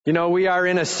You know, we are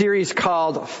in a series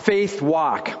called Faith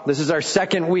Walk. This is our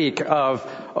second week of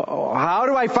how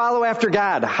do I follow after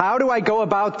God? How do I go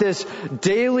about this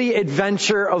daily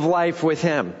adventure of life with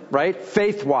Him, right?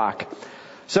 Faith Walk.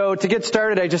 So to get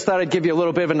started, I just thought I'd give you a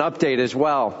little bit of an update as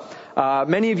well.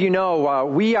 Many of you know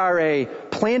we are a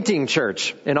planting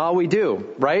church in all we do,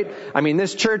 right? I mean,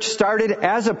 this church started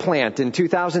as a plant in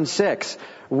 2006.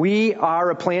 We are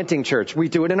a planting church. We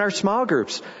do it in our small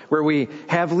groups where we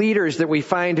have leaders that we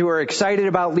find who are excited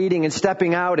about leading and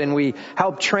stepping out, and we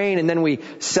help train, and then we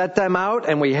set them out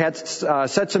and we had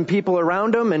set some people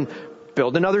around them and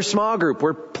build another small group.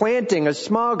 We're planting a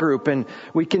small group, and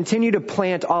we continue to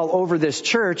plant all over this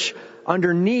church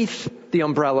underneath the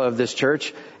umbrella of this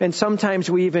church, and sometimes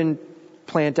we even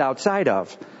plant outside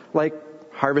of, like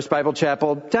Harvest Bible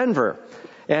Chapel, Denver.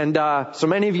 And so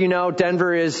many of you know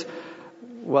Denver is,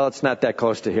 well, it's not that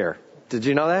close to here. Did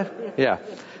you know that? Yeah.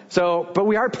 So, but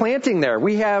we are planting there.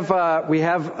 We have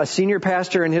a senior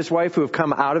pastor and his wife who have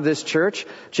come out of this church,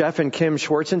 Jeff and Kim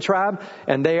Schwarzentraub,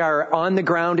 and they are on the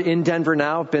ground in Denver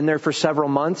now, been there for several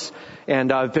months,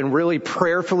 and I've been really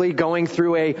prayerfully going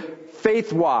through a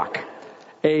faith walk,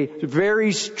 a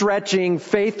very stretching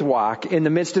faith walk in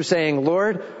the midst of saying,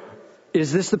 Lord,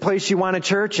 is this the place you want a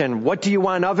church? And what do you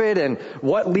want of it? And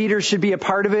what leaders should be a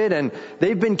part of it? And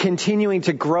they've been continuing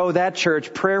to grow that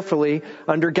church prayerfully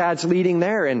under God's leading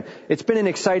there. And it's been an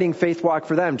exciting faith walk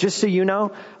for them. Just so you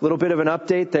know, a little bit of an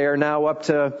update. They are now up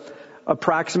to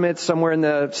approximate somewhere in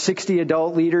the 60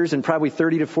 adult leaders and probably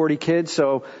 30 to 40 kids.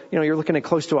 So, you know, you're looking at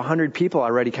close to 100 people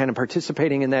already kind of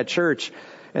participating in that church.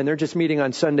 And they're just meeting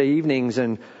on Sunday evenings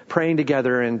and praying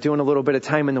together and doing a little bit of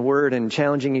time in the Word and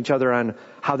challenging each other on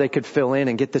how they could fill in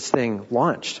and get this thing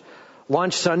launched.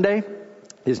 Launch Sunday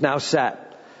is now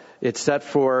set. It's set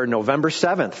for November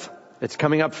 7th. It's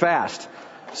coming up fast.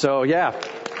 So, yeah.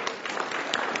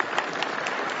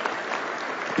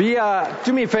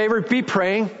 Do me a favor, be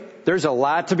praying. There's a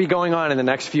lot to be going on in the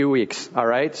next few weeks, all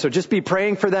right? So just be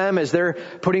praying for them as they're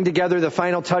putting together the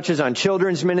final touches on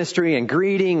children's ministry and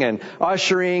greeting and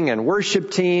ushering and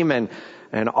worship team and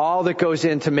all that goes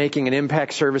into making an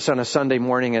impact service on a Sunday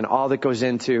morning and all that goes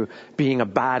into being a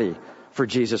body for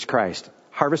Jesus Christ.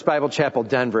 Harvest Bible Chapel,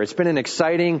 Denver. It's been an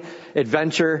exciting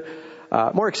adventure.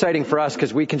 More exciting for us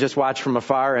because we can just watch from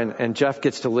afar and Jeff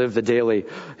gets to live the daily,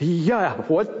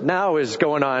 what now is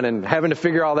going on and having to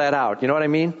figure all that out. You know what I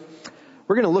mean?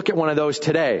 We're going to look at one of those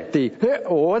today.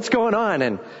 What's going on?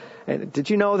 And did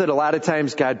you know that a lot of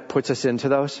times God puts us into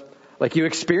those? Like you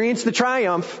experience the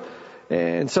triumph,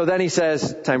 and so then He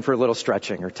says, time for a little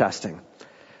stretching or testing.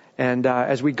 And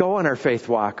as we go on our faith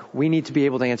walk, we need to be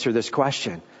able to answer this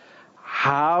question.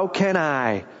 How can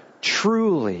I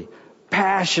truly,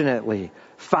 passionately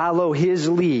follow His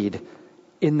lead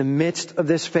in the midst of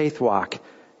this faith walk,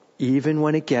 even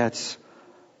when it gets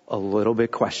a little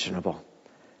bit questionable?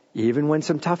 Even when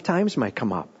some tough times might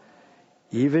come up.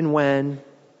 Even when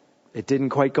it didn't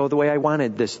quite go the way I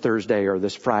wanted this Thursday or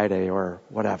this Friday or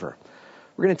whatever.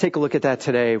 We're going to take a look at that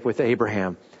today with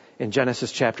Abraham in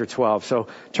Genesis chapter 12. So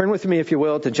turn with me, if you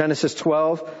will, to Genesis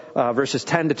 12, verses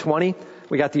 10 to 20.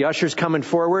 We got the ushers coming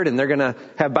forward, and they're going to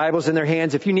have Bibles in their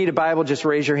hands. If you need a Bible, just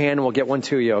raise your hand, and we'll get one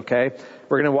to you, okay?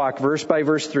 We're going to walk verse by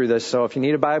verse through this. So if you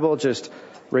need a Bible, just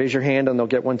raise your hand, and they'll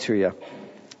get one to you.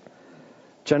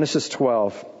 Genesis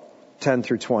 12. 10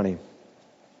 through 20.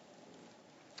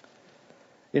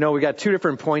 You know, we got two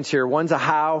different points here. One's a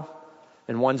how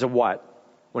and one's a what.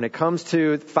 When it comes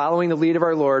to following the lead of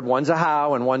our Lord, one's a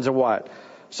how and one's a what.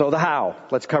 So the how,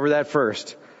 let's cover that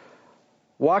first.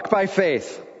 Walk by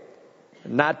faith,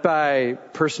 not by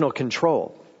personal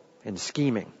control and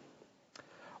scheming.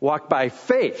 Walk by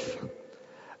faith,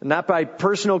 not by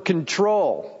personal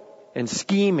control and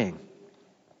scheming.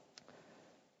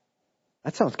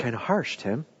 That sounds kind of harsh,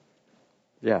 Tim.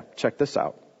 Yeah, check this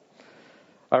out.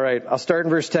 All right, I'll start in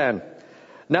verse 10.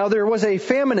 Now there was a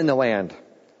famine in the land.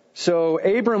 So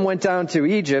Abram went down to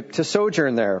Egypt to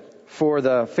sojourn there, for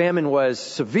the famine was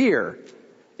severe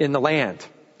in the land.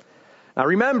 Now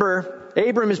remember,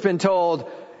 Abram has been told,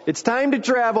 it's time to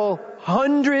travel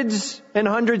hundreds and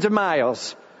hundreds of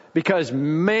miles, because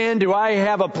man, do I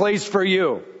have a place for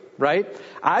you. Right?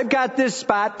 I've got this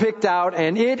spot picked out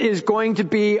and it is going to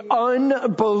be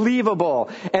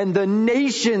unbelievable. And the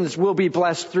nations will be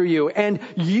blessed through you. And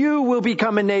you will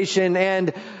become a nation.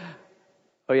 And,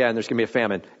 oh yeah, and there's going to be a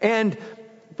famine. And,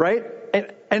 right?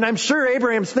 And I'm sure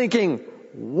Abraham's thinking,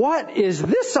 what is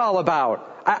this all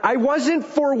about? I wasn't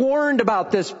forewarned about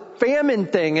this famine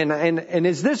thing. And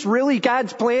is this really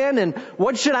God's plan? And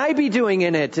what should I be doing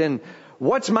in it? And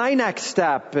what's my next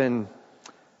step? And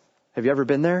have you ever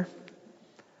been there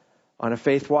on a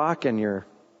faith walk and you're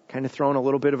kind of thrown a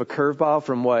little bit of a curveball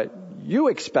from what you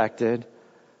expected.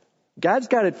 God's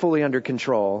got it fully under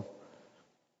control,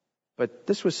 but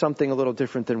this was something a little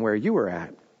different than where you were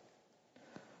at.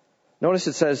 Notice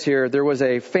it says here, there was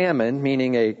a famine,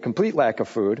 meaning a complete lack of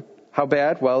food. How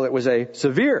bad? Well, it was a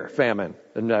severe famine,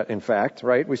 in fact,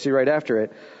 right? We see right after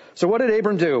it. So what did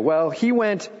Abram do? Well, he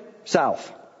went south.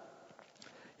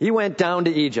 He went down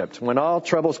to Egypt. When all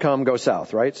troubles come, go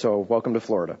south, right? So welcome to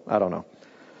Florida. I don't know.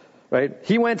 Right?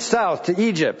 He went south to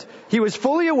Egypt. He was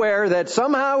fully aware that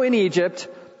somehow in Egypt,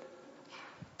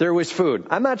 there was food.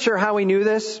 I'm not sure how he knew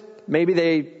this. Maybe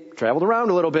they traveled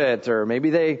around a little bit, or maybe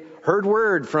they heard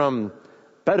word from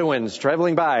Bedouins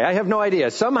traveling by. I have no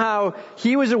idea. Somehow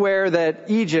he was aware that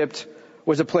Egypt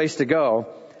was a place to go.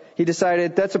 He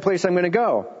decided, that's a place I'm going to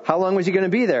go. How long was he going to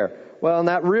be there? Well,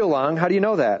 not real long. How do you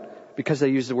know that? Because they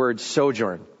use the word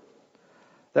sojourn.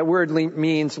 That word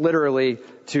means literally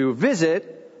to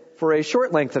visit for a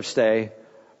short length of stay,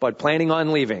 but planning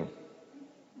on leaving.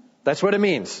 That's what it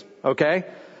means. Okay?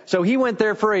 So he went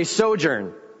there for a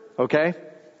sojourn. Okay?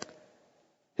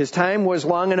 His time was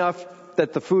long enough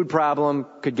that the food problem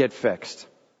could get fixed.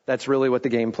 That's really what the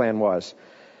game plan was.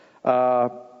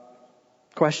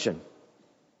 Question.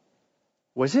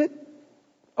 Was it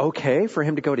okay for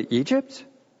him to go to Egypt?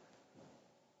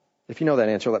 If you know that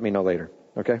answer, let me know later.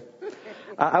 Okay?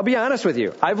 I'll be honest with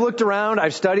you. I've looked around.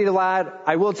 I've studied a lot.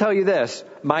 I will tell you this.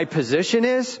 My position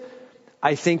is,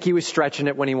 I think he was stretching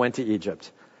it when he went to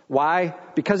Egypt. Why?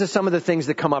 Because of some of the things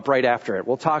that come up right after it.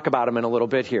 We'll talk about them in a little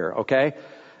bit here. Okay?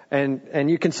 And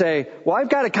you can say, well, I've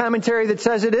got a commentary that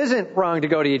says it isn't wrong to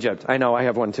go to Egypt. I know, I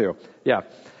have one too. Yeah.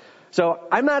 So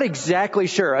I'm not exactly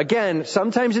sure. Again,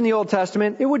 sometimes in the Old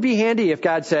Testament, it would be handy if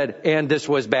God said, and this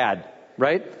was bad,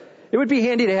 right? It would be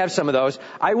handy to have some of those.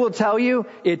 I will tell you,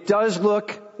 it does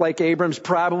look like Abram's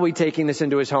probably taking this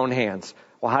into his own hands.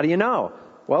 Well, how do you know?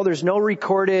 Well, there's no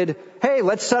recorded, hey,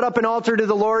 let's set up an altar to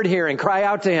the Lord here and cry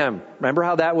out to him. Remember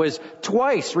how that was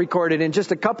twice recorded in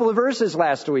just a couple of verses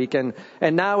last week, and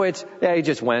now it's, yeah, he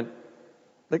just went.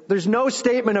 Like, there's no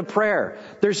statement of prayer.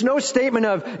 There's no statement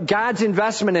of God's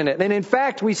investment in it. And in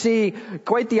fact, we see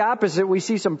quite the opposite. We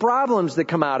see some problems that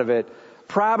come out of it,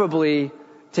 probably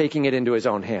taking it into his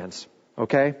own hands.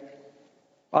 Okay?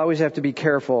 Always have to be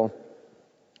careful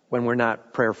when we're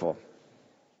not prayerful.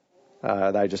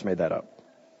 I just made that up.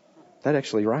 That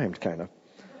actually rhymed, kind of.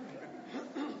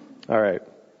 All right.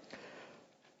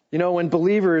 You know, when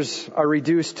believers are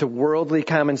reduced to worldly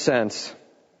common sense,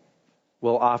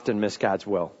 we'll often miss God's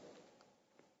will.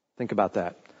 Think about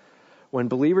that. When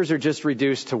believers are just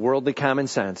reduced to worldly common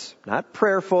sense, not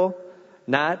prayerful,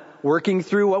 not working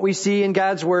through what we see in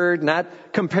God's Word, not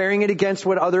comparing it against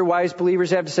what other wise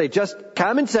believers have to say, just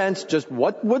common sense, just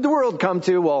what would the world come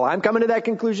to? Well, I'm coming to that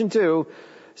conclusion too.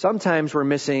 Sometimes we're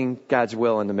missing God's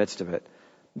will in the midst of it.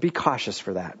 Be cautious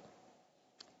for that.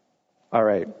 All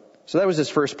right. So that was his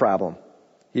first problem.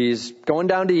 He's going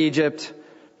down to Egypt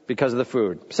because of the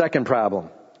food. Second problem,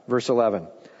 verse 11.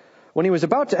 When he was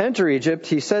about to enter Egypt,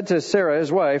 he said to Sarah,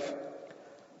 his wife,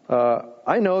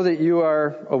 I know that you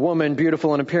are a woman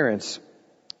beautiful in appearance.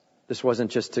 This wasn't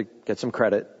just to get some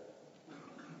credit.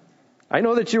 I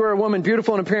know that you are a woman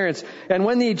beautiful in appearance. And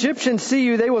when the Egyptians see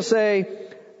you, they will say,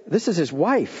 this is his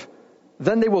wife.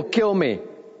 Then they will kill me,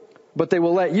 but they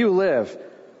will let you live.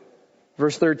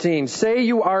 Verse 13, say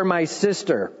you are my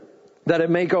sister, that it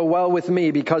may go well with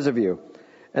me because of you,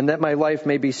 and that my life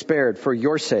may be spared for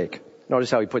your sake. Notice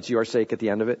how he puts your sake at the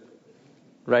end of it,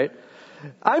 right?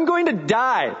 I'm going to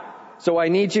die, so I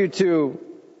need you to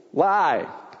lie.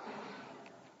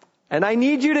 And I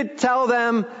need you to tell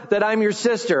them that I'm your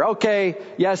sister. Okay,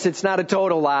 yes, it's not a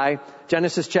total lie.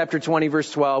 Genesis chapter 20,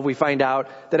 verse 12, we find out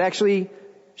that actually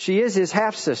she is his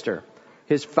half-sister.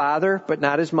 His father, but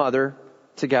not his mother,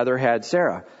 together had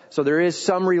Sarah. So there is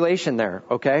some relation there,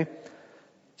 okay?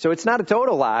 So it's not a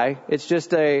total lie. It's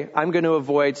just I'm going to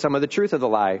avoid some of the truth of the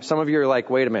lie. Some of you are like,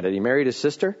 wait a minute, he married his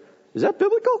sister? Is that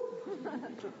biblical?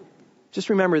 Just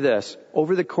remember this.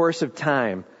 Over the course of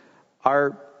time,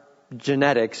 our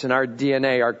genetics and our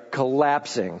DNA are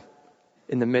collapsing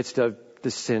in the midst of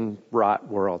the sin-wrought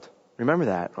world. Remember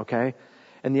that, okay?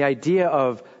 And the idea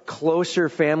of closer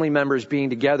family members being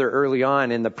together early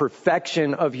on in the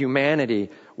perfection of humanity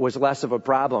was less of a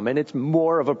problem. And it's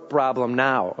more of a problem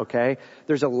now, okay?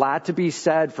 There's a lot to be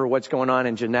said for what's going on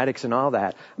in genetics and all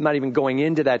that. I'm not even going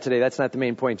into that today. That's not the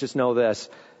main point. Just know this.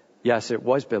 Yes, it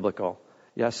was biblical.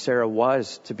 Yes, Sarah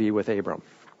was to be with Abram,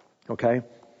 okay?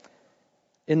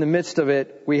 In the midst of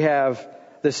it, we have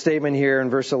this statement here in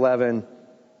verse 11.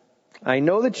 I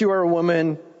know that you are a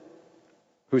woman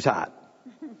who's hot.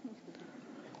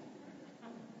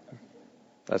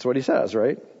 That's what he says,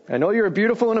 right? I know you're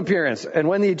beautiful in appearance. And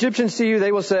when the Egyptians see you,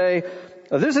 they will say,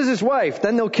 this is his wife.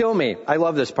 Then they'll kill me. I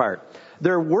love this part.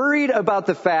 They're worried about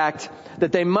the fact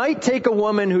that they might take a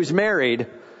woman who's married,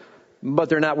 but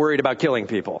they're not worried about killing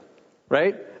people,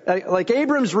 right? Like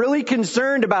Abram's really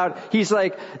concerned about, he's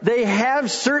like, they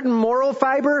have certain moral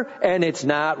fiber and it's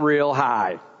not real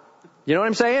high. You know what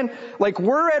I'm saying? Like,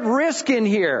 we're at risk in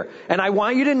here. And I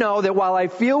want you to know that while I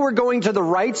feel we're going to the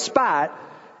right spot,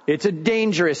 it's a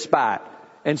dangerous spot.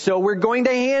 And so we're going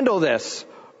to handle this.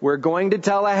 We're going to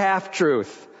tell a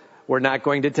half-truth. We're not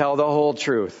going to tell the whole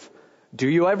truth. Do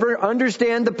you ever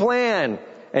understand the plan?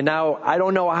 And now, I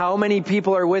don't know how many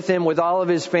people are with him, with all of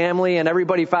his family and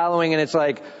everybody following, and it's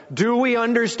like, do we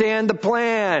understand the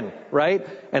plan? Right?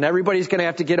 And everybody's going to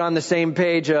have to get on the same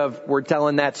page of, we're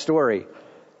telling that story.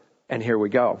 And here we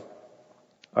go.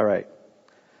 All right.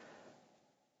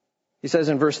 He says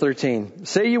in verse 13,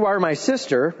 say you are my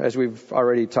sister, as we've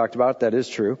already talked about, that is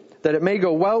true, that it may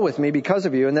go well with me because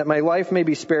of you, and that my life may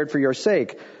be spared for your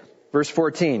sake. Verse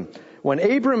 14, when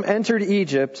Abram entered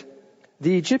Egypt,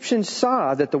 the Egyptians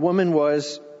saw that the woman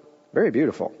was very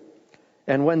beautiful.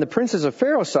 And when the princes of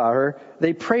Pharaoh saw her,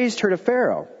 they praised her to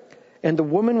Pharaoh. And the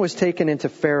woman was taken into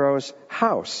Pharaoh's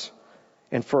house.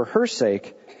 And for her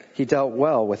sake, he dealt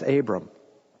well with Abram.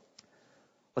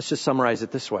 Let's just summarize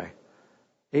it this way.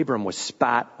 Abram was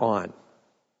spot on.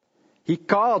 He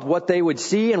called what they would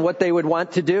see and what they would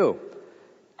want to do.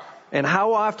 And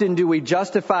how often do we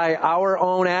justify our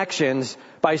own actions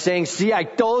by saying, see, I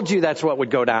told you that's what would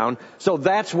go down, so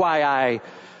that's why I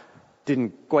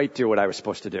didn't quite do what I was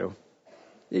supposed to do.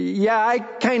 Yeah, I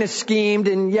kind of schemed,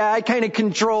 and yeah, I kind of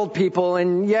controlled people,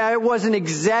 and yeah, it wasn't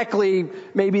exactly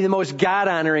maybe the most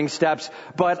God-honoring steps,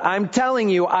 but I'm telling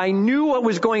you, I knew what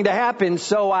was going to happen,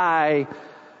 so I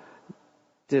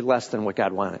did less than what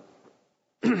God wanted.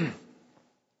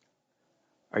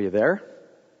 Are you there?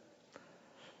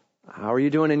 How are you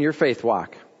doing in your faith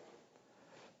walk?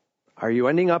 Are you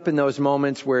ending up in those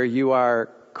moments where you are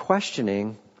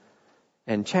questioning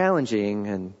and challenging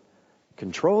and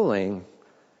controlling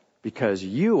because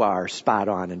you are spot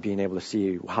on and being able to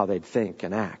see how they'd think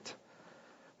and act?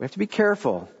 We have to be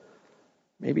careful.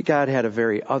 Maybe God had a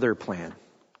very other plan.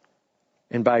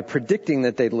 And by predicting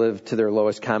that they'd live to their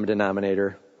lowest common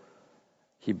denominator,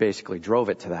 he basically drove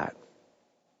it to that.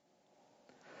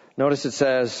 Notice it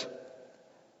says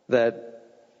that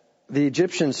the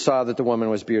Egyptians saw that the woman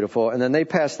was beautiful, and then they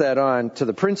passed that on to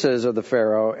the princes of the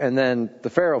Pharaoh, and then the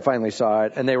Pharaoh finally saw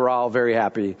it, and they were all very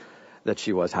happy that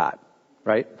she was hot,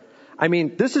 right? I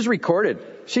mean, this is recorded.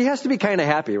 She has to be kind of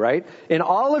happy, right? In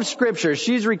all of Scripture,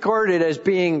 she's recorded as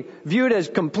being viewed as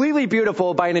completely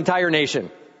beautiful by an entire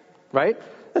nation, right?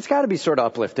 That's got to be sort of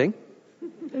uplifting.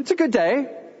 It's a good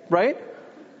day, right?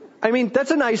 I mean,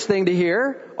 that's a nice thing to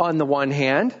hear on the one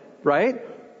hand, right?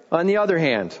 On the other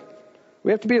hand,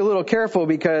 we have to be a little careful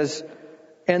because,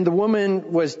 and the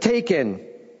woman was taken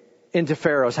into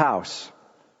Pharaoh's house.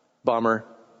 Bummer.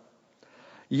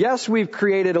 Yes, we've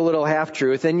created a little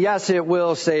half-truth, and yes, it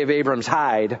will save Abram's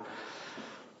hide,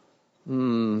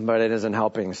 but it isn't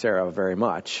helping Sarah very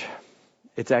much.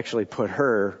 It's actually put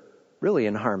her really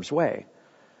in harm's way.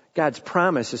 God's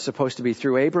promise is supposed to be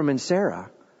through Abram and Sarah,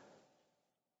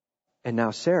 and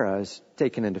now Sarah is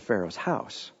taken into Pharaoh's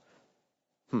house.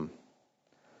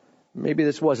 Maybe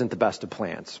this wasn't the best of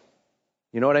plans.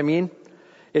 You know what I mean?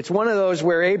 It's one of those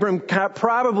where Abram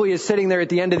probably is sitting there at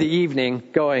the end of the evening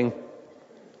going,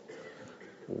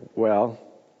 well,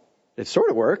 it sort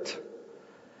of worked.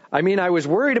 I mean, I was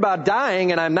worried about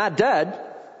dying and I'm not dead,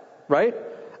 right?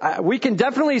 We can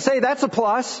definitely say that's a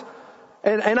plus.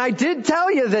 And I did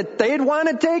tell you that they'd want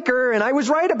to take her, and I was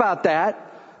right about that.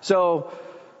 So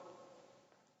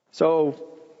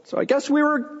I guess we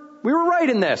were right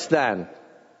in this then.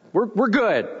 We're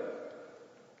good.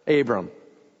 Abram,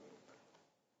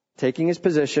 taking his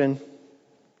position,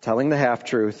 telling the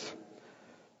half-truth,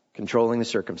 controlling the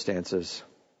circumstances,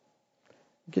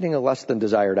 getting a less than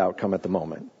desired outcome at the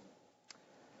moment.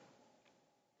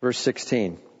 Verse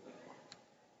 16.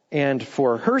 And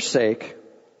for her sake,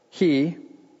 he,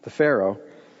 the Pharaoh,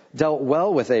 dealt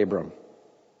well with Abram.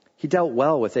 He dealt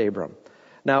well with Abram.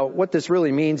 Now, what this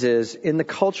really means is, in the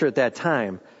culture at that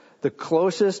time, the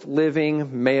closest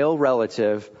living male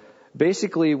relative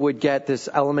basically would get this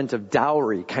element of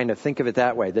dowry, kind of think of it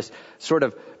that way, this sort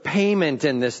of payment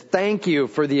and this thank you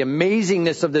for the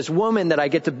amazingness of this woman that I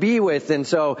get to be with. And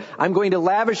so I'm going to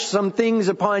lavish some things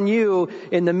upon you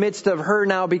in the midst of her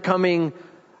now becoming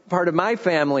part of my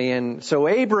family. And so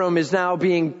Abram is now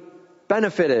being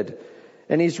benefited,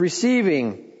 and he's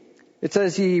receiving, it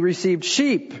says he received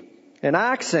sheep and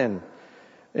oxen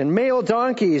and male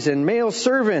donkeys and male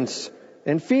servants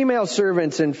and female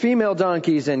servants and female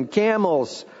donkeys and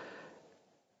camels.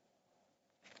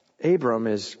 Abram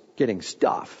is getting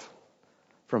stuff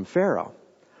from Pharaoh.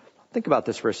 Think about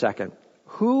this for a second.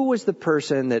 Who was the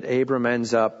person that Abram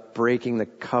ends up breaking the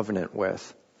covenant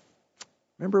with?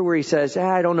 Remember where he says,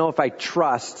 I don't know if I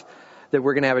trust that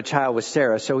we're going to have a child with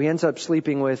Sarah. So he ends up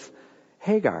sleeping with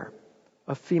Hagar,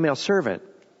 a female servant,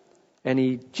 an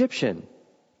Egyptian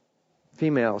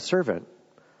female servant.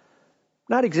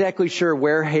 Not exactly sure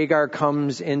where Hagar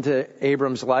comes into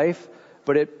Abram's life,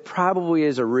 but it probably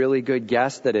is a really good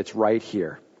guess that it's right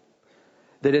here.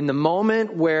 That in the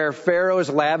moment where Pharaoh is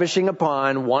lavishing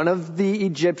upon one of the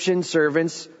Egyptian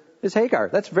servants is Hagar.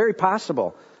 That's very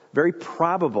possible, very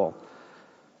probable,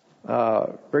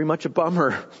 very much a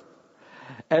bummer.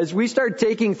 As we start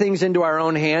taking things into our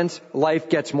own hands, life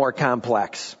gets more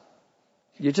complex.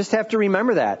 You just have to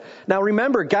remember that. Now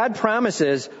remember, God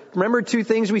promises, remember two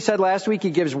things we said last week? He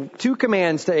gives two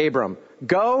commands to Abram.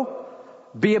 Go,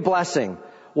 be a blessing.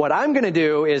 What I'm going to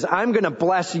do is I'm going to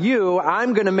bless you.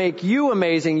 I'm going to make you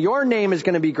amazing. Your name is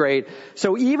going to be great.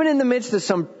 So even in the midst of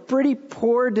some pretty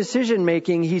poor decision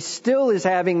making, he still is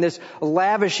having this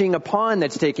lavishing upon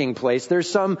that's taking place. There's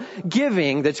some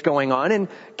giving that's going on, and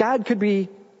God could be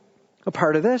a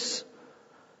part of this.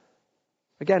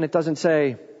 Again, it doesn't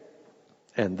say,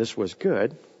 and this was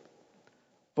good.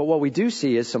 But what we do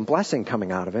see is some blessing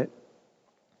coming out of it.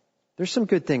 There's some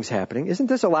good things happening. Isn't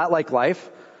this a lot like life?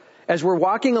 As we're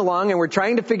walking along and we're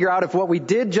trying to figure out if what we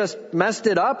did just messed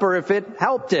it up or if it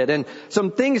helped it. And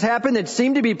some things happen that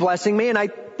seem to be blessing me, and I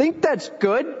think that's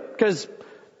good because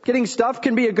getting stuff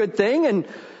can be a good thing.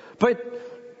 But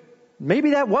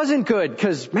maybe that wasn't good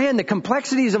because, man, the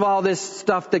complexities of all this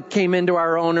stuff that came into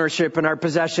our ownership and our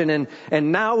possession,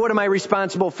 and now what am I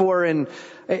responsible for? And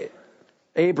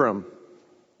Abram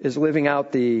is living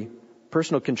out the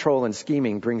personal control and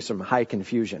scheming brings some high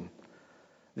confusion.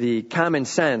 The common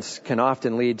sense can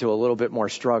often lead to a little bit more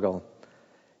struggle.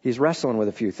 He's wrestling with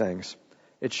a few things.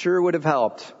 It sure would have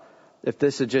helped if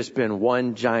this had just been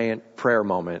one giant prayer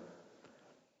moment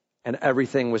and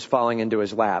everything was falling into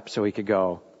his lap so he could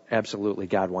go, absolutely,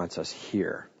 God wants us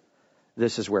here.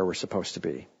 This is where we're supposed to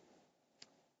be.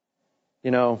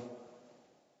 You know,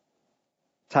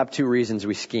 top two reasons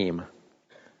we scheme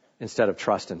instead of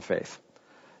trust and faith.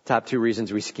 Top two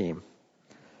reasons we scheme.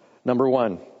 Number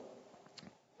one,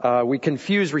 we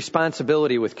confuse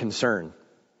responsibility with concern.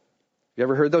 You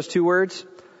ever heard those two words?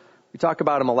 We talk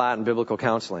about them a lot in biblical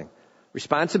counseling.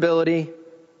 Responsibility,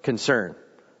 concern.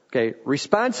 Okay,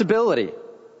 responsibility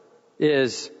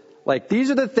is like, these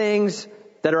are the things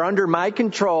that are under my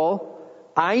control.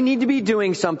 I need to be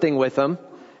doing something with them.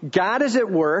 God is at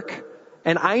work,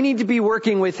 and I need to be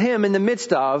working with Him in the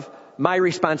midst of my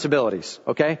responsibilities.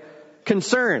 Okay?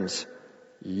 Concerns,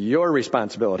 your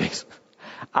responsibilities.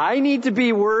 I need to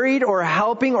be worried or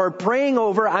helping or praying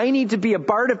over. I need to be a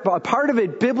part of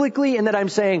it biblically, and that I'm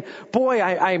saying, boy,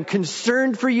 I am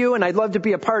concerned for you, and I'd love to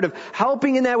be a part of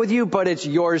helping in that with you, but it's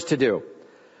yours to do.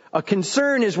 A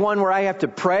concern is one where I have to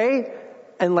pray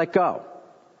and let go.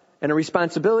 And a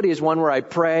responsibility is one where I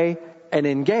pray and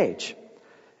engage.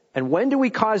 And when do we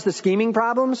cause the scheming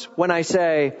problems? When I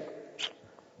say,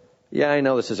 yeah, I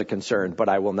know this is a concern, but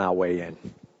I will now weigh in.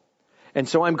 And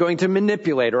so I'm going to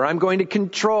manipulate, or I'm going to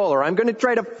control, or I'm going to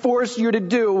try to force you to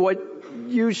do what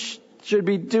you should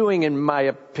be doing, in my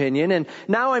opinion. And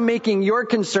now I'm making your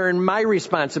concern my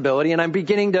responsibility, and I'm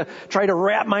beginning to try to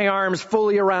wrap my arms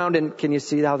fully around. And can you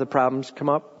see how the problems come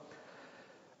up?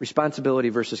 Responsibility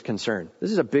versus concern.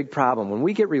 This is a big problem. When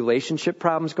we get relationship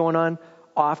problems going on,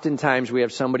 oftentimes we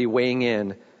have somebody weighing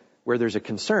in where there's a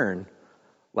concern,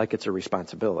 like it's a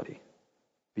responsibility.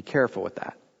 Be careful with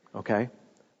that, okay?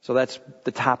 So that's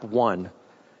the top one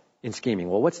in scheming.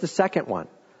 Well, what's the second one?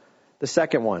 The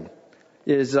second one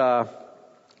is,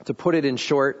 to put it in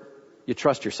short, you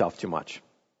trust yourself too much.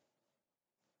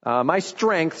 My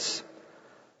strengths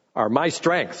are my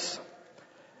strengths.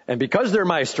 And because they're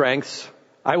my strengths,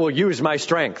 I will use my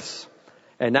strengths.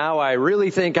 And now I really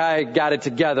think I got it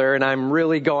together, and I'm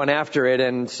really going after it.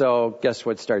 And so guess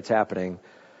what starts happening?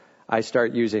 I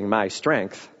start using my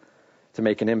strength to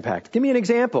make an impact. Give me an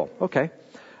example. Okay.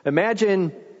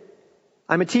 Imagine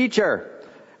I'm a teacher,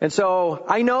 and so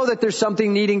I know that there's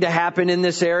something needing to happen in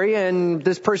this area, and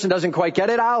this person doesn't quite get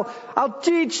it. I'll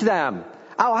teach them.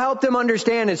 I'll help them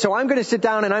understand it. So I'm going to sit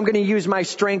down and I'm going to use my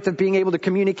strength of being able to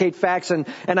communicate facts, and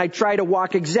I try to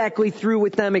walk exactly through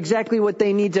with them, exactly what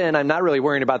they need to, and I'm not really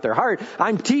worrying about their heart.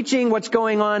 I'm teaching what's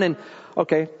going on, and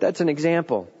okay, that's an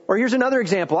example. Or here's another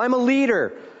example. I'm a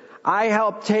leader. I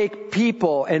help take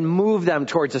people and move them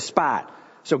towards a spot.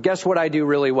 So guess what I do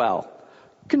really well?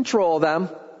 Control them,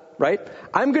 right?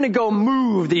 I'm going to go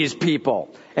move these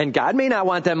people. And God may not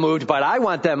want them moved, but I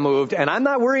want them moved. And I'm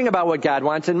not worrying about what God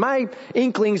wants. And my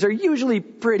inklings are usually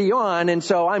pretty on. And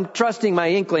so I'm trusting my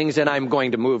inklings and I'm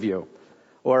going to move you.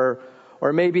 Or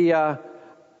maybe, I'm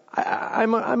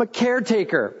a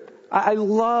caretaker. I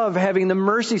love having the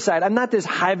mercy side. I'm not this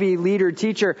heavy leader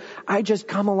teacher. I just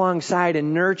come alongside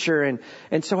and nurture.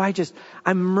 And so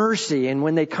I'm mercy. And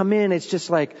when they come in, it's just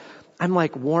like, I'm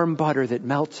like warm butter that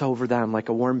melts over them like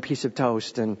a warm piece of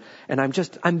toast. And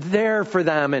I'm there for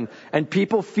them. And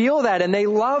people feel that and they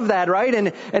love that, right?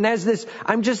 And as this,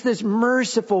 I'm just this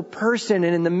merciful person.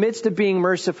 And in the midst of being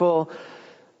merciful,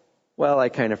 well, I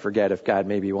kind of forget if God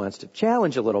maybe wants to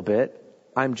challenge a little bit.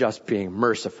 I'm just being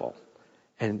merciful.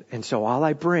 And so all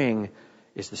I bring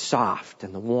is the soft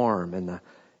and the warm and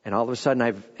all of a sudden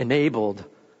I've enabled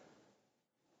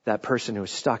that person who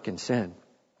is stuck in sin.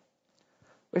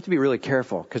 We have to be really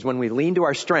careful because when we lean to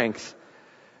our strength,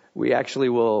 we actually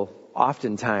will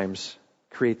oftentimes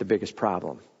create the biggest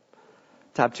problem.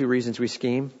 Top 2 reasons we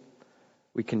scheme.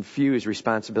 We confuse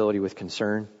responsibility with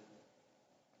concern.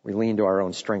 We lean to our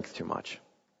own strength too much.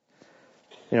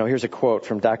 Here's a quote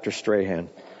from Dr. Strahan.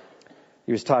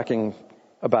 He was talking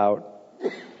about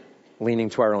leaning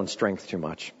to our own strength too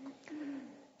much.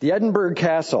 The Edinburgh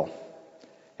Castle,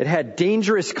 it had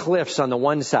dangerous cliffs on the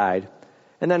one side,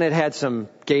 and then it had some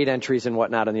gate entries and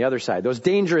whatnot on the other side. Those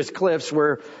dangerous cliffs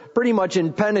were pretty much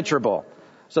impenetrable.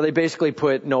 So they basically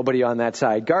put nobody on that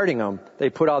side guarding them. They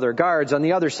put all their guards on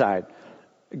the other side.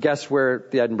 Guess where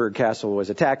the Edinburgh Castle was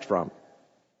attacked from?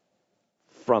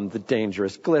 From the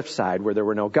dangerous cliff side where there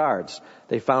were no guards.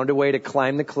 They found a way to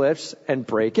climb the cliffs and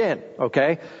break in,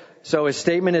 okay? So his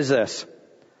statement is this: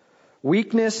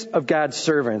 weakness of God's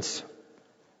servants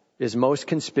is most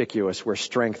conspicuous where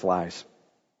strength lies.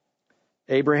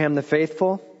 Abraham the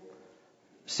faithful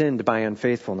sinned by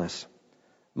unfaithfulness.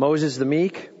 Moses the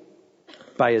meek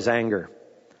by his anger.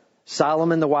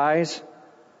 Solomon the wise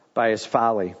by his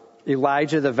folly.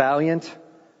 Elijah the valiant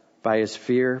by his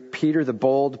fear. Peter the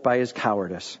bold by his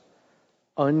cowardice.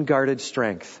 Unguarded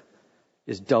strength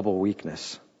is double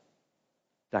weakness.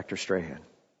 Dr. Strahan.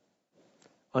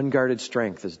 Unguarded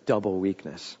strength is double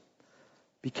weakness.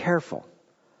 Be careful.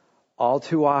 All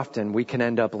too often we can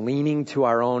end up leaning to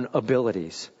our own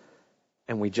abilities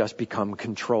and we just become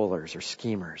controllers or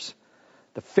schemers.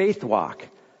 The faith walk,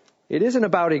 it isn't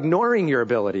about ignoring your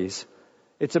abilities.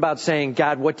 It's about saying,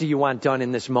 God, what do you want done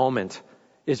in this moment?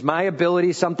 Is my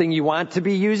ability something you want to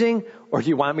be using, or do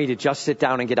you want me to just sit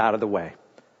down and get out of the way?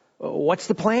 What's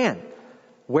the plan?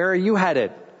 Where are you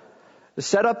headed?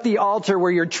 Set up the altar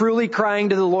where you're truly crying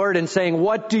to the Lord and saying,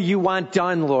 what do you want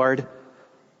done, Lord?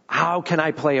 How can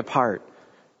I play a part?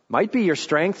 Might be your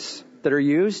strengths that are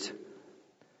used.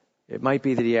 It might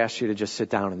be that he asks you to just sit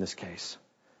down in this case.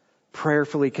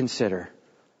 Prayerfully consider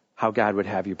how God would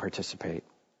have you participate.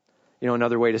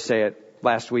 Another way to say it,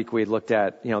 last week we looked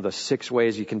at, the 6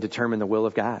 ways you can determine the will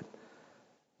of God.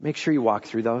 Make sure you walk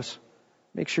through those.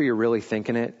 Make sure you're really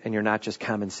thinking it and you're not just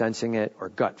common sensing it or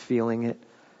gut feeling it.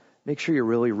 Make sure you're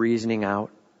really reasoning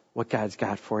out what God's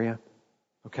got for you.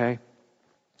 Okay?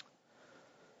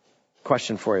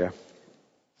 Question for you.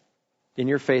 In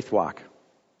your faith walk,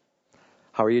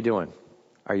 how are you doing?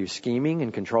 Are you scheming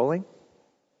and controlling?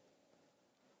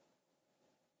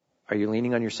 Are you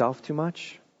leaning on yourself too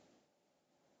much?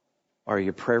 Or are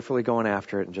you prayerfully going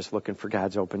after it and just looking for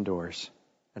God's open doors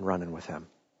and running with him?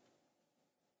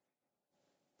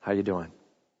 How you doing?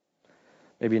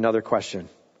 Maybe another question.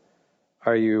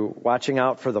 Are you watching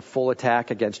out for the full attack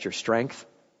against your strength?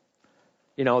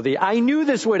 I knew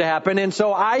this would happen, and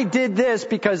so I did this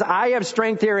because I have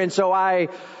strength here, and so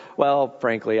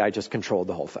frankly, I just controlled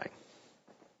the whole thing.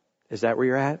 Is that where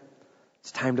you're at?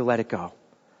 It's time to let it go.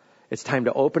 It's time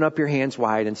to open up your hands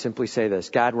wide and simply say this: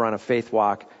 God, we're on a faith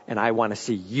walk, and I want to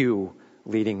see you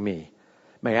leading me.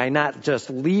 May I not just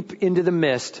leap into the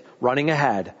mist running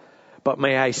ahead, but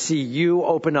may I see you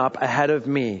open up ahead of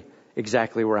me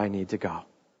exactly where I need to go.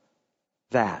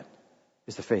 That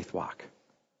is the faith walk.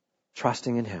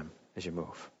 Trusting in him as you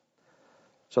move.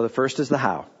 So the first is the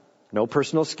how. No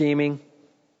personal scheming,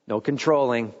 no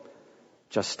controlling,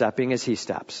 just stepping as he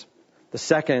steps. The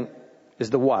second is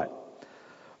the what.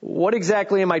 What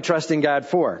exactly am I trusting God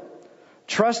for?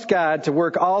 Trust God to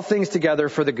work all things together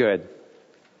for the good.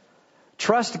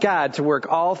 Trust God to work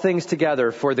all things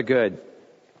together for the good.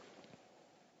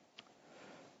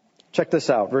 Check this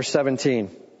out, verse 17.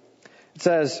 It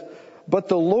says, "But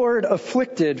the Lord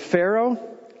afflicted Pharaoh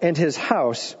and his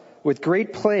house with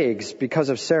great plagues because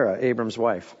of Sarah, Abram's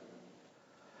wife."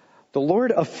 The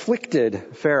Lord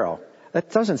afflicted Pharaoh. That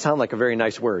doesn't sound like a very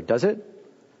nice word, does it?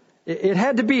 It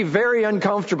had to be very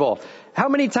uncomfortable. How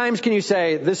many times can you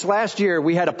say, this last year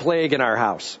we had a plague in our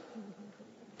house?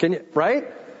 Can you, right?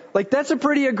 Like, that's a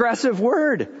pretty aggressive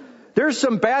word. There's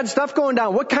some bad stuff going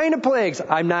down. What kind of plagues?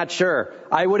 I'm not sure.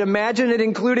 I would imagine it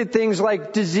included things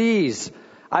like disease.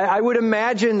 I would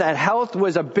imagine that health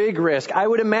was a big risk. I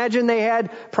would imagine they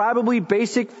had probably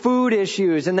basic food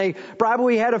issues, and they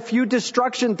probably had a few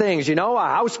destruction things, a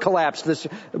house collapse,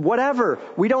 whatever.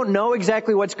 We don't know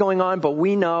exactly what's going on, but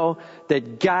we know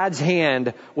that God's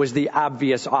hand was the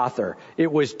obvious author.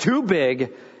 It was too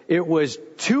big, it was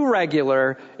too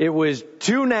regular, it was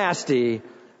too nasty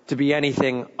to be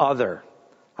anything other.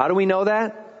 How do we know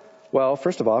that? Well,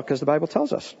 first of all, because the Bible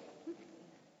tells us.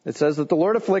 It says that the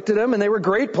Lord afflicted them and they were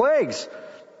great plagues.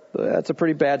 That's a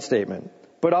pretty bad statement.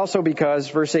 But also because,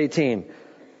 verse 18,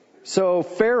 so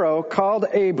Pharaoh called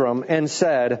Abram and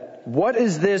said, what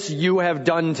is this you have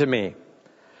done to me?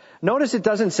 Notice it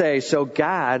doesn't say, so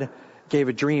God gave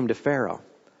a dream to Pharaoh.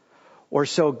 Or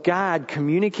so God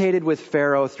communicated with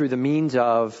Pharaoh through the means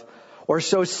of, or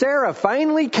so Sarah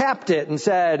finally capped it and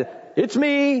said, it's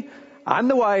me, I'm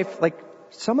the wife. Like,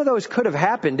 some of those could have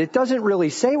happened. It doesn't really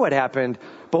say what happened,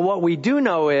 but what we do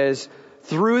know is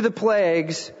through the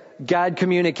plagues, God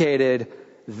communicated,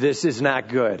 this is not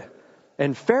good.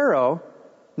 And Pharaoh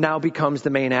now becomes the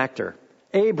main actor.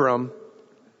 Abram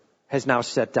has now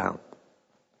sat down.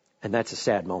 And that's a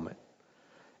sad moment.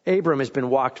 Abram has been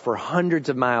walked for hundreds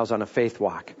of miles on a faith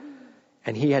walk,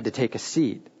 and he had to take a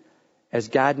seat as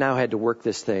God now had to work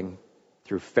this thing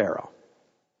through Pharaoh.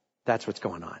 That's what's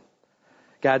going on.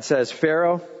 God says,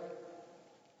 Pharaoh,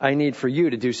 I need for you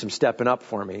to do some stepping up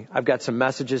for me. I've got some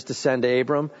messages to send to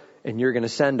Abram, and you're going to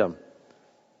send them.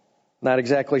 Not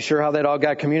exactly sure how that all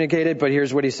got communicated, but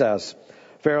here's what he says.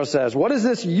 Pharaoh says, what is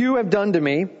this you have done to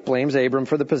me? Blames Abram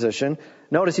for the position.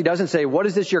 Notice he doesn't say, what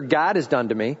is this your God has done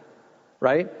to me?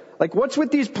 Right? Like, what's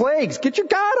with these plagues? Get your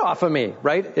God off of me,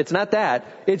 right? It's not that.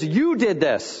 It's you did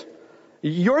this.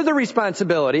 You're the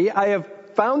responsibility. I have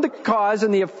found the cause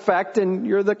and the effect, and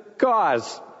you're the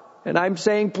cause. And I'm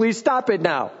saying, please stop it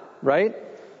now, right?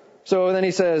 So then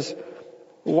he says,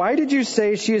 why did you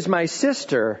say she is my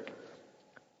sister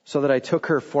so that I took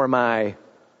her for my,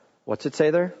 what's it say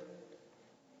there?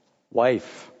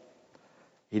 Wife.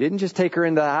 He didn't just take her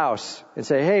into the house and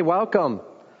say, hey, welcome.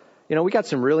 We got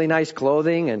some really nice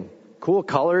clothing and cool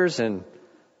colors and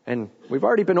we've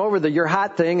already been over the you're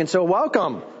hot thing, and so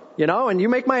welcome. And you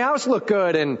make my house look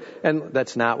good. And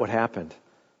that's not what happened.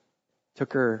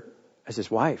 Took her as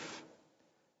his wife.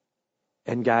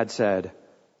 And God said,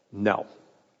 no,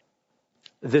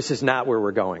 this is not where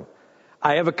we're going.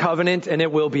 I have a covenant and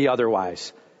it will be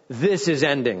otherwise. This is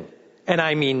ending. And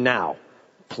I mean now.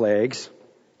 Plagues.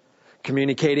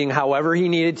 Communicating however he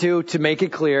needed to make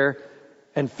it clear.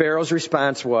 And Pharaoh's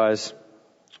response was,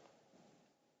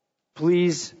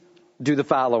 please do the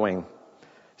following.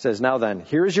 Says, now then,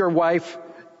 here's your wife,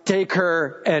 take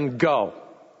her and go.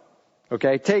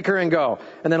 Okay, take her and go.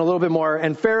 And then a little bit more.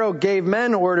 And Pharaoh gave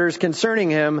men orders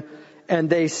concerning him, and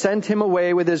they sent him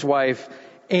away with his wife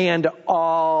and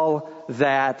all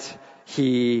that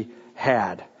he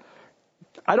had.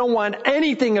 I don't want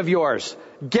anything of yours.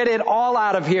 Get it all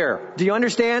out of here. Do you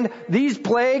understand? These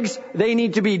plagues, they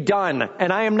need to be done.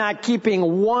 And I am not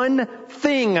keeping one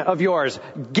thing of yours.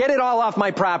 Get it all off my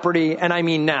property, and I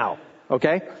mean now.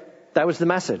 Okay? That was the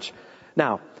message.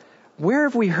 Now, where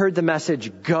have we heard the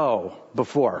message go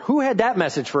before? Who had that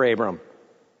message for Abram?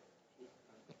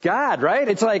 God, right?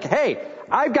 It's like, hey,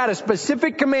 I've got a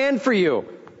specific command for you.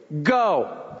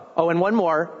 Go. Oh, and one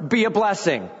more. Be a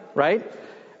blessing, right?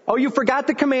 Oh, you forgot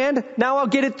the command? Now I'll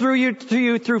get it to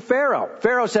you through Pharaoh.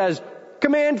 Pharaoh says,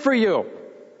 command for you.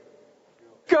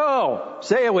 Go.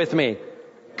 Say it with me.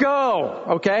 Go.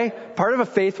 Okay? Part of a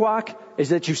faith walk is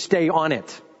that you stay on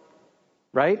it.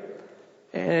 Right?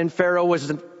 And Pharaoh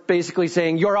was basically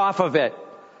saying, you're off of it.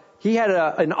 He had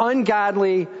an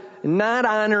ungodly, not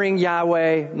honoring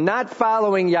Yahweh, not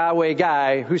following Yahweh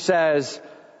guy who says,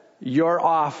 you're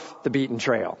off the beaten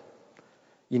trail.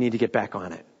 You need to get back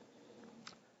on it.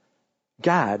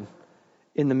 God,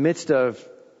 in the midst of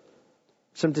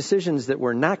some decisions that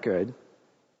were not good,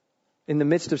 in the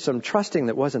midst of some trusting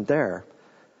that wasn't there,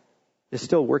 is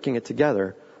still working it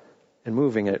together and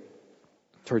moving it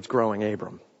towards growing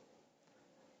Abram.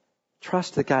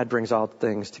 Trust that God brings all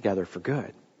things together for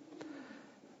good.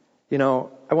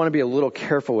 I want to be a little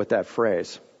careful with that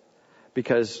phrase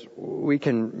because we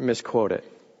can misquote it.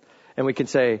 And we can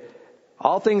say,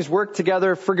 all things work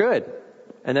together for good.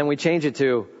 And then we change it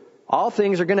to, all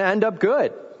things are going to end up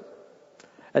good.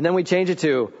 And then we change it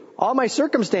to, all my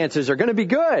circumstances are going to be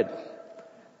good.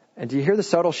 And do you hear the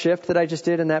subtle shift that I just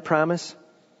did in that promise?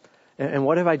 And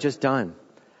what have I just done?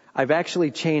 I've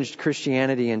actually changed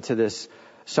Christianity into this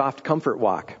soft comfort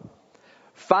walk.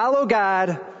 Follow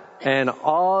God and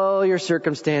all your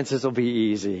circumstances will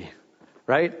be easy,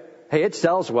 right? Hey, it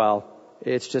sells well.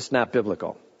 It's just not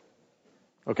biblical.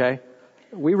 Okay?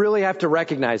 We really have to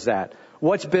recognize that.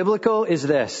 What's biblical is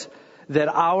this, that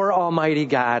our Almighty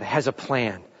God has a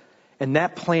plan. And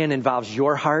that plan involves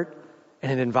your heart,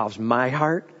 and it involves my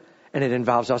heart, and it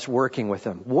involves us working with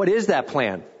Him. What is that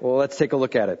plan? Well, let's take a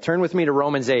look at it. Turn with me to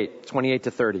Romans 8, 28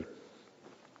 to 30.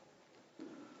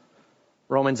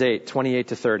 Romans 8, 28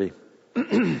 to 30.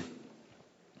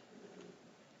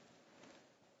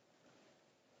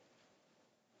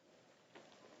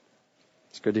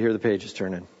 It's good to hear the pages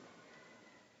turning.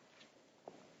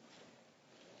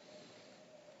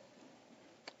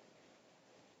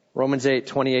 Romans 8,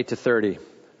 28 to 30.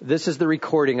 This is the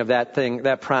recording of that thing,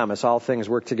 that promise. All things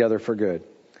work together for good.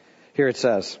 Here it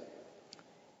says,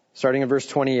 starting in verse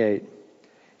 28,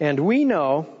 and we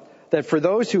know that for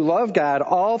those who love God,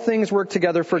 all things work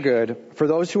together for good, for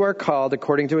those who are called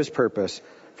according to His purpose.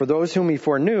 For those whom He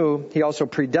foreknew, He also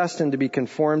predestined to be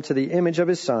conformed to the image of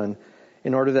His Son,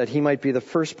 in order that He might be the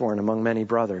firstborn among many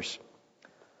brothers.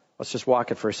 Let's just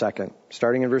walk it for a second,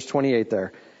 starting in verse 28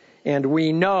 there. And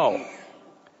we know,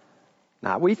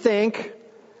 not we think,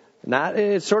 not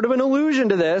it's sort of an allusion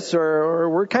to this, or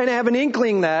we're kind of have an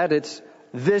inkling that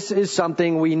this is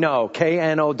something we know.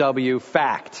 K-N-O-W,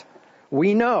 fact.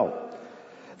 We know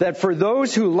that for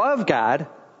those who love God,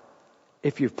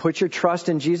 if you've put your trust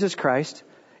in Jesus Christ,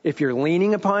 if you're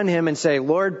leaning upon Him and say,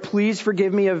 Lord, please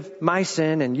forgive me of my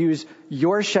sin and use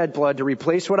your shed blood to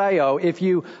replace what I owe. If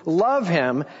you love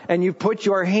Him and you put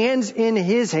your hands in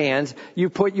His hands,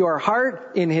 you put your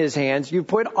heart in His hands, you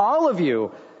put all of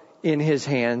you in His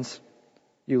hands,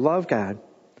 you love God,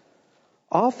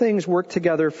 all things work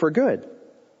together for good.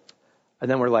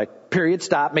 And then we're like, period,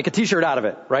 stop, make a t-shirt out of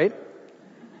it, right?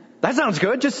 That sounds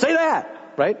good. Just say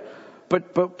that, right?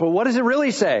 But what does it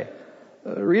really say?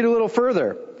 Read a little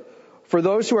further. For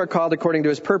those who are called according to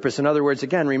His purpose. In other words,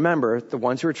 again, remember, the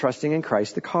ones who are trusting in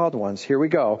Christ, the called ones. Here we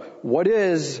go. What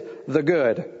is the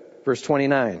good? Verse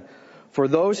 29. For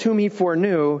those whom He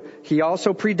foreknew, He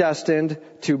also predestined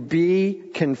to be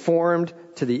conformed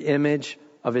to the image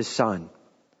of His Son.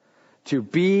 To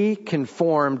be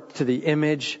conformed to the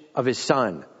image of His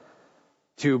Son.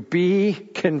 To be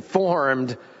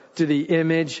conformed to the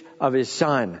image of His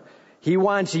Son. He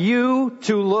wants you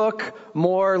to look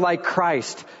more like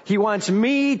Christ. He wants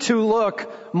me to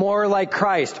look more like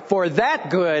Christ. For that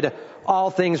good,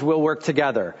 all things will work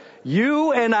together.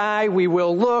 You and I, we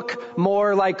will look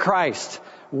more like Christ.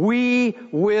 We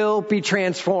will be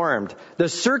transformed. The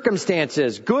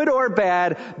circumstances, good or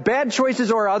bad choices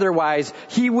or otherwise,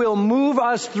 He will move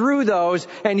us through those,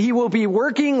 and He will be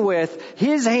working with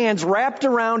His hands wrapped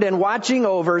around and watching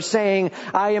over, saying,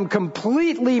 I am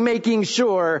completely making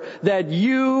sure that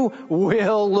you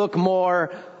will look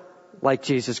more like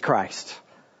Jesus Christ.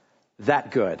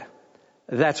 That good.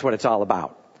 That's what it's all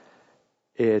about.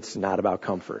 It's not about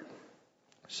comfort.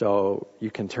 So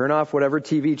you can turn off whatever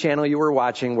TV channel you were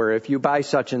watching, where if you buy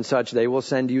such and such, they will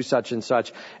send you such and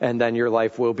such, and then your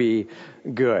life will be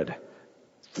good.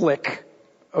 Flick.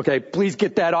 Okay, please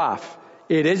get that off.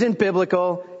 It isn't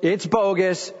biblical, it's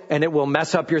bogus, and it will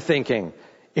mess up your thinking.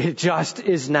 It just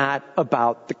is not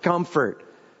about the comfort.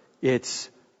 It's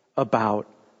about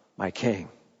my King.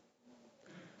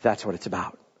 That's what it's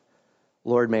about.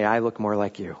 Lord, may I look more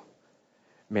like you.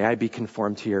 May I be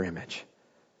conformed to your image.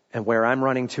 And where I'm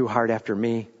running too hard after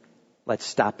me, let's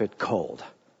stop it cold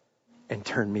and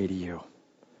turn me to you.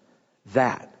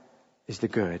 That is the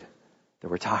good that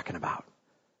we're talking about.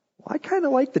 Well, I kind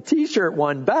of like the t-shirt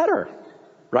one better,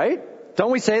 right?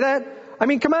 Don't we say that? I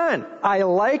mean, come on. I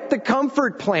like the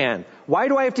comfort plan. Why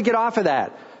do I have to get off of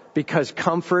that? Because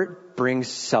comfort brings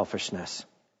selfishness.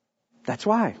 That's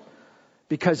why.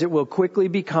 Because it will quickly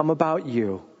become about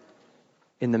you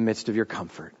in the midst of your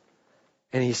comfort.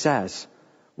 And He says,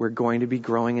 we're going to be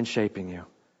growing and shaping you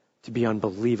to be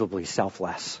unbelievably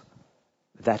selfless.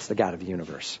 That's the God of the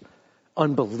universe.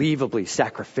 Unbelievably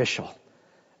sacrificial.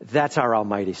 That's our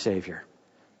Almighty Savior.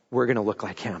 We're going to look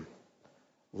like Him.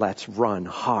 Let's run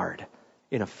hard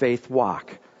in a faith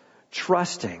walk,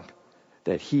 trusting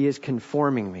that He is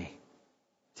conforming me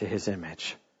to His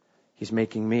image. He's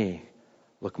making me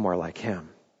look more like Him.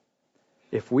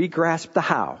 If we grasp the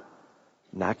how,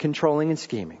 not controlling and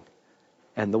scheming,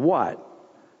 and the what,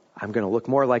 I'm going to look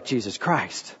more like Jesus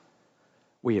Christ,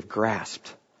 we have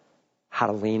grasped how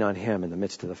to lean on Him in the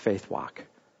midst of the faith walk.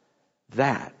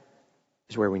 That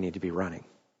is where we need to be running.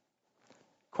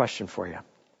 Question for you.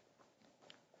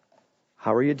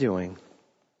 How are you doing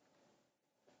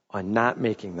on not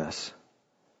making this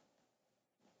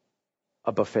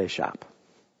a buffet shop,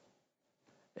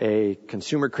 a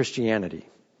consumer Christianity,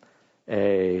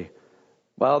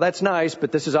 well, that's nice,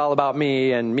 but this is all about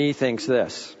me, and me thinks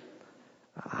this.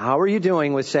 How are you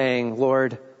doing with saying,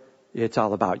 Lord, it's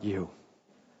all about you?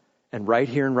 And right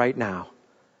here and right now,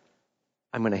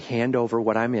 I'm going to hand over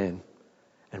what I'm in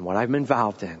and what I'm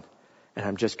involved in, and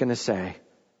I'm just going to say,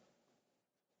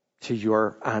 to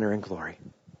your honor and glory,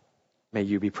 may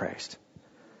you be praised.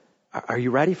 Are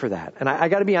you ready for that? And I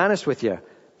got to be honest with you.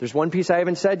 There's one piece I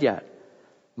haven't said yet.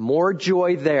 More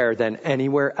joy there than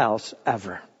anywhere else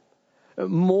ever.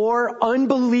 More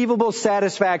unbelievable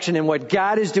satisfaction in what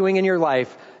God is doing in your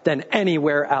life than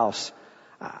anywhere else.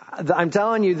 I'm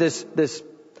telling you, this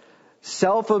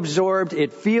self-absorbed,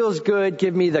 it feels good,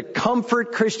 give me the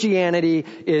comfort Christianity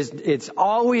it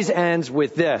always ends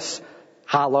with this.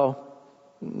 Hollow.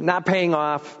 Not paying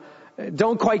off.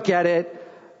 Don't quite get it.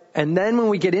 And then when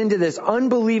we get into this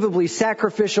unbelievably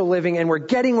sacrificial living and we're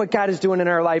getting what God is doing in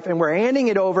our life and we're handing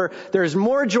it over, there's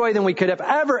more joy than we could have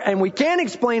ever, and we can't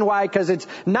explain why, because it's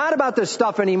not about the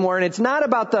stuff anymore, and it's not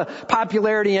about the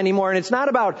popularity anymore, and it's not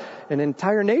about an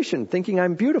entire nation thinking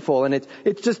I'm beautiful, and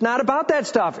it's just not about that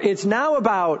stuff. It's now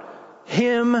about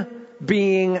Him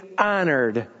being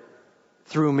honored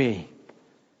through me,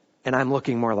 and I'm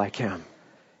looking more like Him.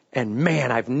 And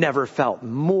man, I've never felt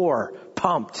more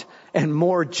pumped and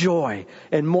more joy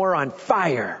and more on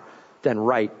fire than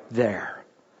right there.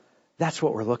 That's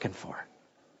what we're looking for.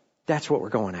 That's what we're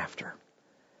going after.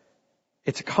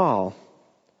 It's a call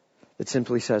that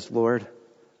simply says, Lord,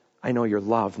 I know your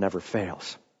love never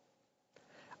fails.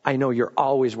 I know you're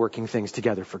always working things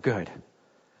together for good.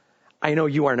 I know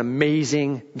you are an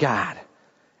amazing God,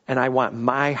 and I want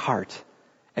my heart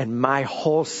and my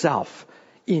whole self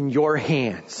in your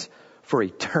hands for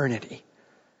eternity.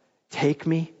 Take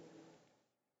me,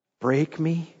 break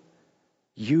me,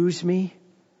 use me,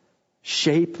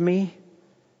 shape me.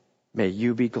 May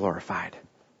you be glorified.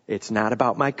 It's not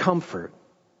about my comfort.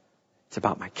 It's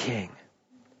about my King.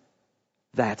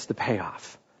 That's the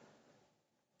payoff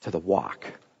to the walk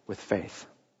with faith.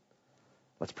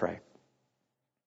 Let's pray.